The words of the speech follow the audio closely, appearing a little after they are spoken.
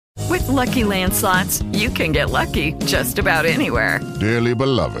Lucky Land Slots, you can get lucky just about anywhere. Dearly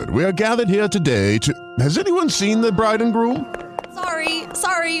beloved, we are gathered here today to... Has anyone seen the bride and groom?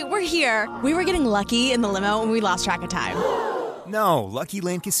 Sorry, we're here. We were getting lucky in the limo and we lost track of time. No, Lucky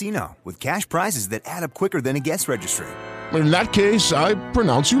Land Casino, with cash prizes that add up quicker than a guest registry. In that case, I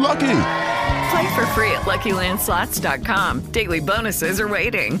pronounce you lucky. Play for free at LuckyLandSlots.com. Daily bonuses are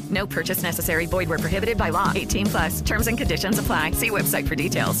waiting. No purchase necessary. Void where prohibited by law. 18+. Terms and conditions apply. See website for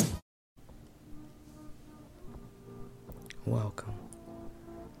details. Welcome.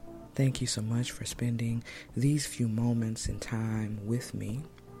 Thank you so much for spending these few moments in time with me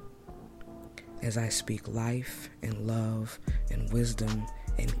as I speak life and love and wisdom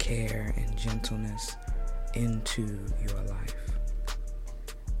and care and gentleness into your life.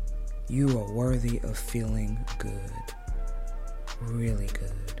 You are worthy of feeling good, really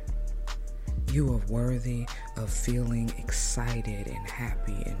good. You are worthy of feeling excited and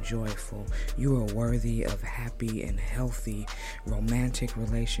happy and joyful. You are worthy of happy and healthy romantic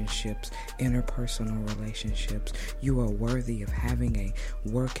relationships, interpersonal relationships. You are worthy of having a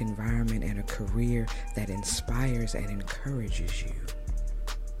work environment and a career that inspires and encourages you.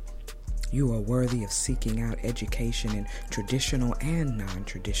 You are worthy of seeking out education in traditional and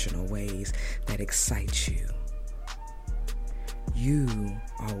non-traditional ways that excite you. You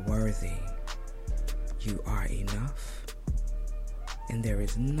are worthy. You are enough. And there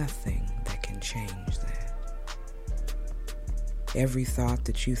is nothing that can change that. Every thought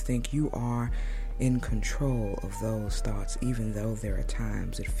that you think, you are in control of those thoughts, even though there are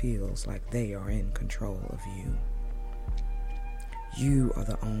times it feels like they are in control of you. You are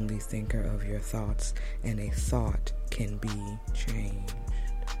the only thinker of your thoughts, and a thought can be changed.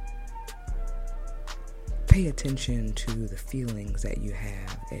 Pay attention to the feelings that you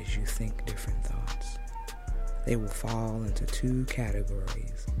have as you think different thoughts. They will fall into two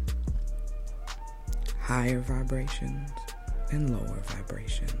categories: higher vibrations and lower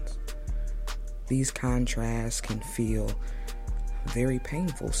vibrations. These contrasts can feel very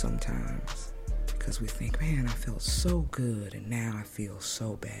painful sometimes, because we think, man, I felt so good and now I feel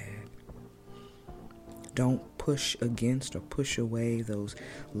so bad. Don't push against or push away those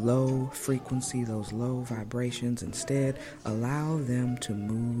low frequency, those low vibrations. Instead, allow them to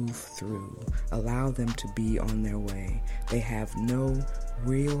move through. Allow them to be on their way. They have no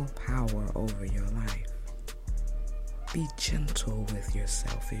real power over your life. Be gentle with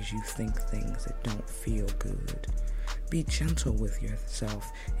yourself as you think things that don't feel good. Be gentle with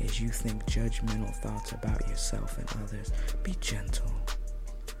yourself as you think judgmental thoughts about yourself and others. Be gentle.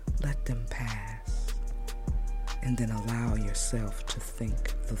 Let them pass. And then allow yourself to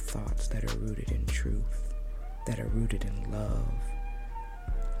think the thoughts that are rooted in truth, that are rooted in love,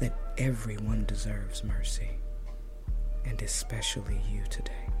 that everyone deserves mercy, and especially you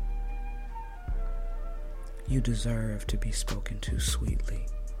today. You deserve to be spoken to sweetly,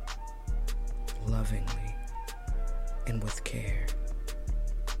 lovingly, and with care.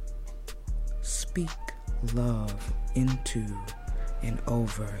 Speak love into and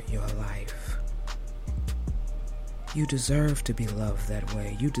over your life. You deserve to be loved that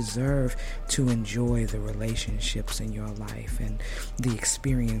way. You deserve to enjoy the relationships in your life and the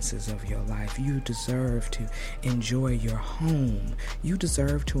experiences of your life. You deserve to enjoy your home. You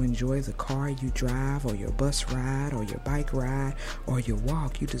deserve to enjoy the car you drive, or your bus ride, or your bike ride, or your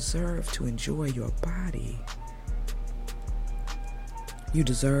walk. You deserve to enjoy your body. You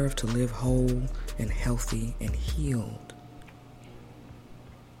deserve to live whole and healthy and healed.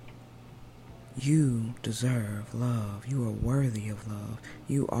 You deserve love. You are worthy of love.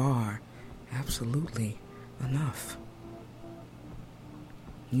 You are absolutely enough.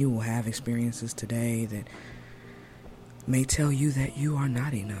 You will have experiences today that may tell you that you are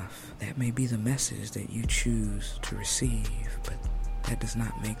not enough. That may be the message that you choose to receive, but that does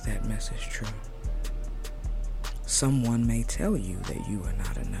not make that message true. Someone may tell you that you are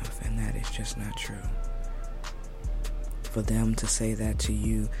not enough, and that is just not true. For them to say that to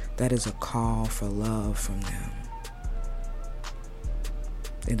you, that is a call for love from them.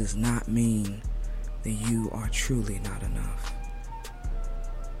 It does not mean that you are truly not enough.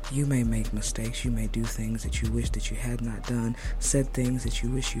 You may make mistakes. You may do things that you wish that you had not done, said things that you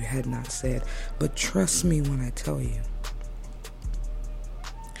wish you had not said. But trust me when I tell you,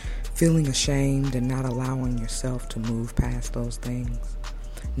 feeling ashamed and not allowing yourself to move past those things,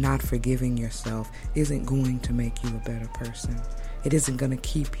 not forgiving yourself, isn't going to make you a better person. It isn't going to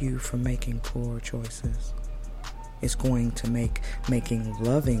keep you from making poor choices. It's going to make making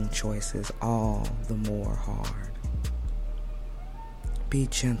loving choices all the more hard. Be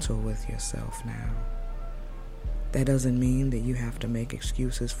gentle with yourself now. That doesn't mean that you have to make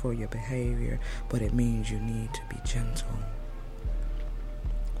excuses for your behavior, but it means you need to be gentle.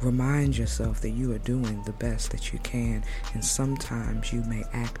 Remind yourself that you are doing the best that you can, and sometimes you may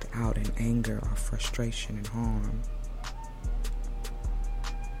act out in anger or frustration and harm.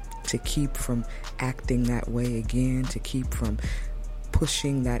 To keep from acting that way again, to keep from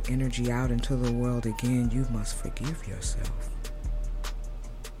pushing that energy out into the world again, you must forgive yourself.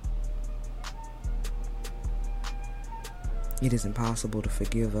 It is impossible to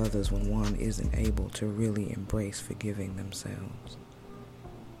forgive others when one isn't able to really embrace forgiving themselves.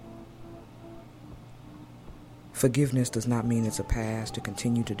 Forgiveness does not mean it's a pass to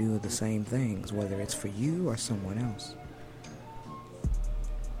continue to do the same things, whether it's for you or someone else.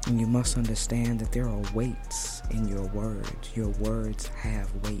 And you must understand that there are weights in your words. Your words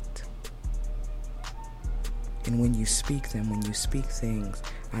have weight. And when you speak them, when you speak things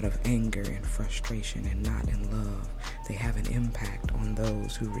out of anger and frustration and not in love, they have an impact on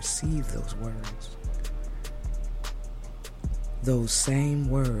those who receive those words. Those same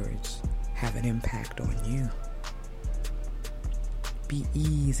words have an impact on you. Be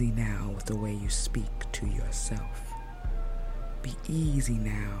easy now with the way you speak to yourself. Be easy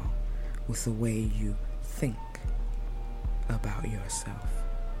now with the way you think about yourself.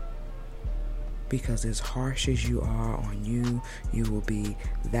 Because as harsh as you are on you, you will be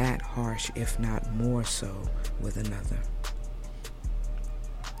that harsh, if not more so, with another.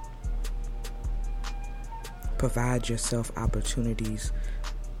 Provide yourself opportunities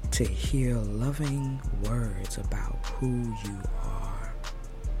to hear loving words about who you are.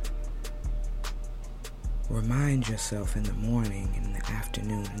 Remind yourself in the morning, in the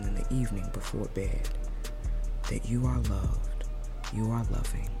afternoon, and in the evening before bed that you are loved, you are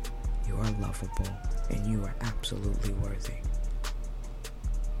loving, you are lovable, and you are absolutely worthy.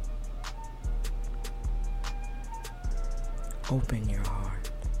 Open your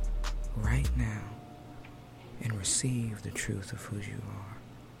heart right now and receive the truth of who you are.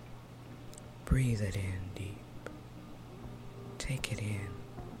 Breathe it in deep. Take it in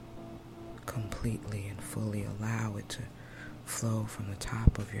completely and fully. Allow it to flow from the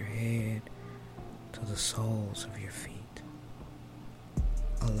top of your head to the soles of your feet.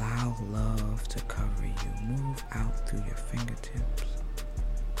 Allow love to cover you. Move out through your fingertips,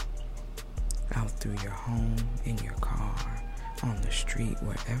 out through your home, in your car, on the street,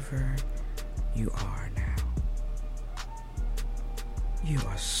 wherever you are now. You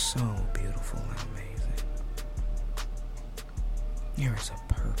are so beautiful and amazing. There is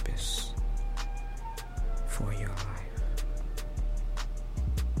a purpose for your life.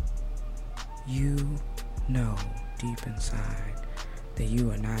 You know deep inside that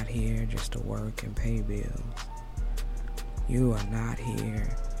you are not here just to work and pay bills. You are not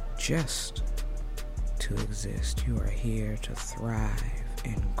here just to exist. You are here to thrive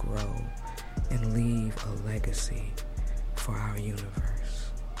and grow and leave a legacy for our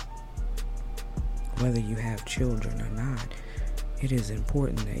universe. Whether you have children or not, it is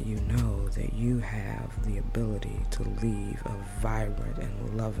important that you know that you have the ability to leave a vibrant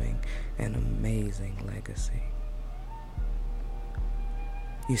and loving and amazing legacy.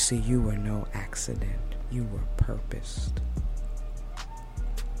 You see, you were no accident. You were purposed.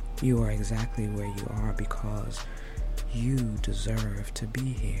 You are exactly where you are because you deserve to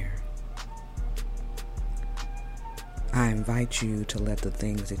be here. I invite you to let the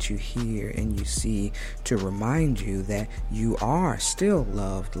things that you hear and you see to remind you that you are still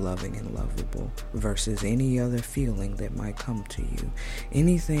loved, loving, and lovable versus any other feeling that might come to you.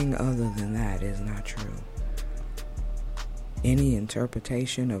 Anything other than that is not true. Any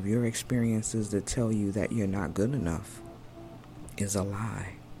interpretation of your experiences that tell you that you're not good enough is a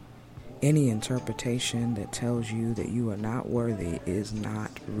lie. Any interpretation that tells you that you are not worthy is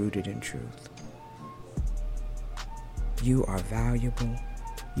not rooted in truth. You are valuable,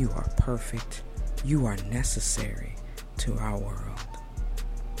 you are perfect, you are necessary to our world.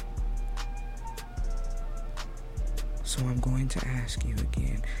 So I'm going to ask you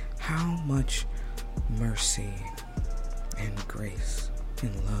again, how much mercy and grace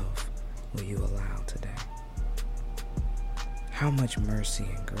and love will you allow today? How much mercy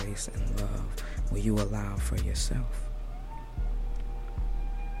and grace and love will you allow for yourself?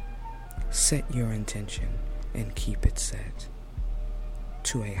 Set your intention and keep it set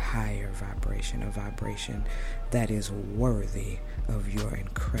to a higher vibration, a vibration that is worthy of your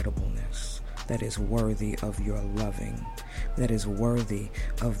incredibleness, that is worthy of your loving, that is worthy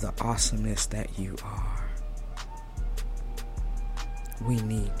of the awesomeness that you are. We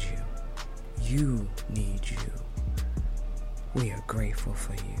need you. You need you. We are grateful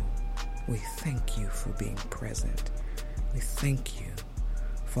for you. We thank you for being present. We thank you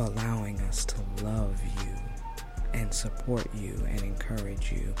for allowing us to love you and support you and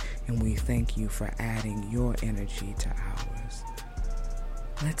encourage you. And we thank you for adding your energy to ours.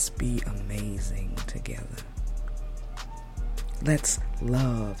 Let's be amazing together. Let's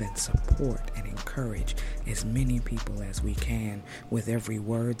love and support and encourage as many people as we can with every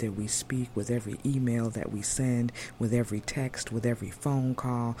word that we speak, with every email that we send, with every text, with every phone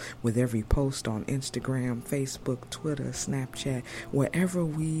call, with every post on Instagram, Facebook, Twitter, Snapchat, wherever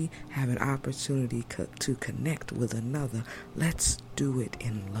we have an opportunity to connect with another. Let's do it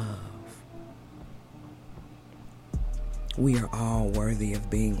in love. We are all worthy of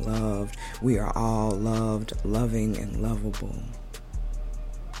being loved. We are all loved, loving, and lovable.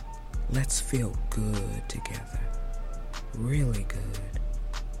 Let's feel good together. Really good.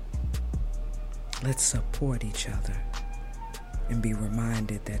 Let's support each other and be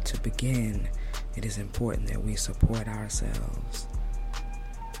reminded that to begin, it is important that we support ourselves.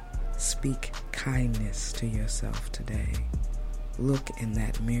 Speak kindness to yourself today. Look in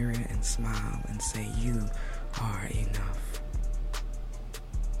that mirror and smile and say, you are enough.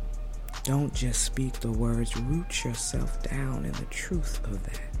 Don't just speak the words, root yourself down in the truth of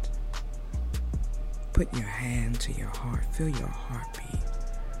that. Put your hand to your heart, feel your heartbeat,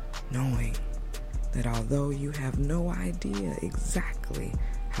 knowing that although you have no idea exactly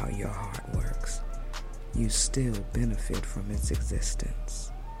how your heart works, you still benefit from its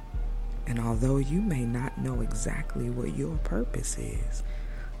existence. And although you may not know exactly what your purpose is,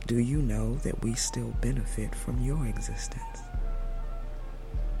 do you know that we still benefit from your existence?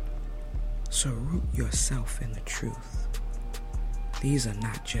 So root yourself in the truth. These are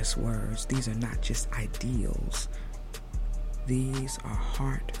not just words. These are not just ideals. These are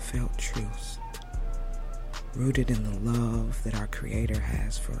heartfelt truths, rooted in the love that our Creator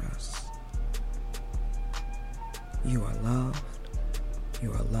has for us. You are loved.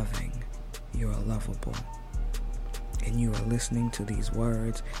 You are loving. You are lovable. And you are listening to these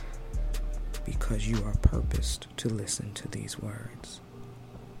words because you are purposed to listen to these words.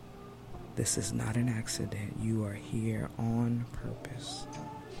 This is not an accident. You are here on purpose.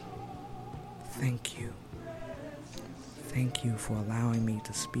 Thank you. Thank you for allowing me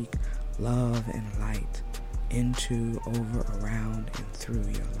to speak love and light into, over, around, and through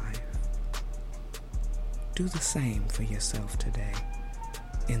your life. Do the same for yourself today,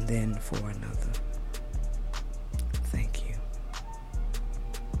 and then for another. Thank you.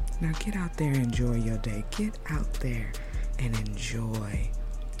 Now get out there and enjoy your day. Get out there and enjoy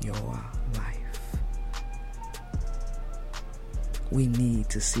your life. We need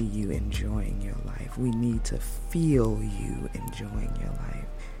to see you enjoying your life. We need to feel you enjoying your life.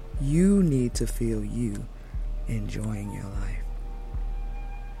 You need to feel you enjoying your life.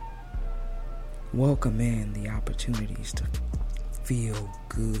 Welcome in the opportunities to feel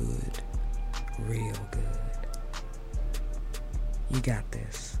good, real good. You got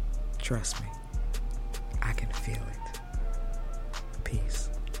this. Trust me. I can feel it. Peace.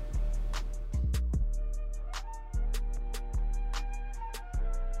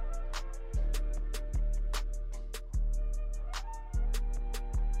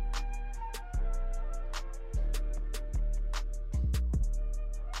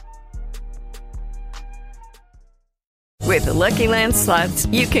 With the Lucky Land Slots,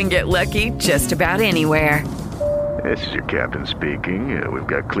 you can get lucky just about anywhere. This is your captain speaking. We've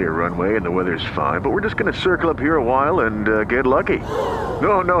got clear runway and the weather's fine, but we're just going to circle up here a while and get lucky.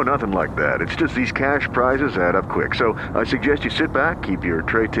 No, nothing like that. It's just these cash prizes add up quick. So I suggest you sit back, keep your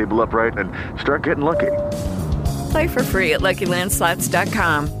tray table upright, and start getting lucky. Play for free at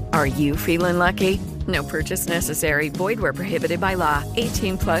LuckyLandSlots.com. Are you feeling lucky? No purchase necessary. Void where prohibited by law.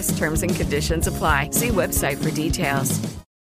 18+ terms and conditions apply. See website for details.